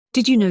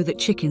Did you know that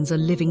chickens are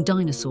living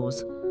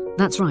dinosaurs?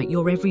 That's right,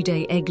 your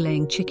everyday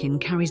egg-laying chicken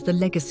carries the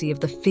legacy of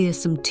the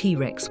fearsome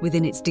T-Rex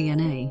within its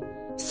DNA.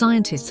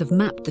 Scientists have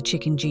mapped the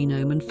chicken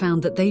genome and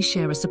found that they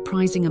share a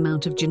surprising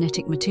amount of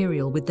genetic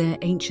material with their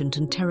ancient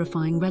and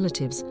terrifying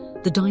relatives,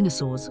 the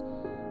dinosaurs.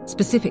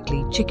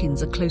 Specifically,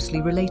 chickens are closely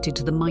related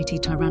to the mighty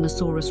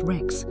Tyrannosaurus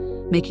rex,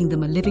 making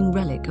them a living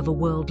relic of a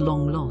world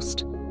long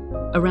lost.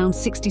 Around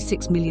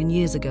 66 million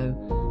years ago,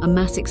 a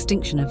mass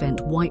extinction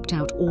event wiped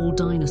out all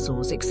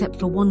dinosaurs except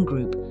for one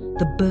group,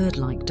 the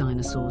bird-like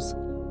dinosaurs.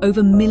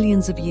 Over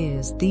millions of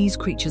years, these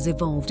creatures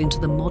evolved into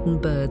the modern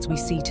birds we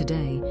see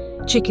today.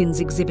 Chickens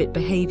exhibit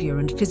behavior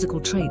and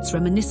physical traits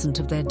reminiscent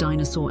of their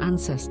dinosaur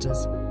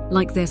ancestors,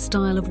 like their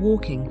style of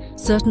walking,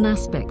 certain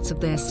aspects of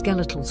their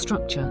skeletal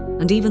structure,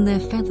 and even their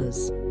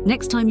feathers.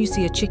 Next time you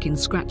see a chicken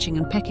scratching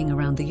and pecking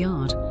around the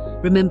yard,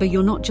 remember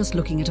you're not just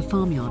looking at a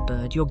farmyard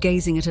bird, you're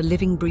gazing at a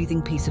living,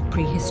 breathing piece of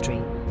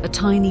prehistory, a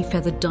tiny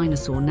feathered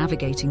dinosaur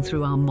navigating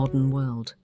through our modern world.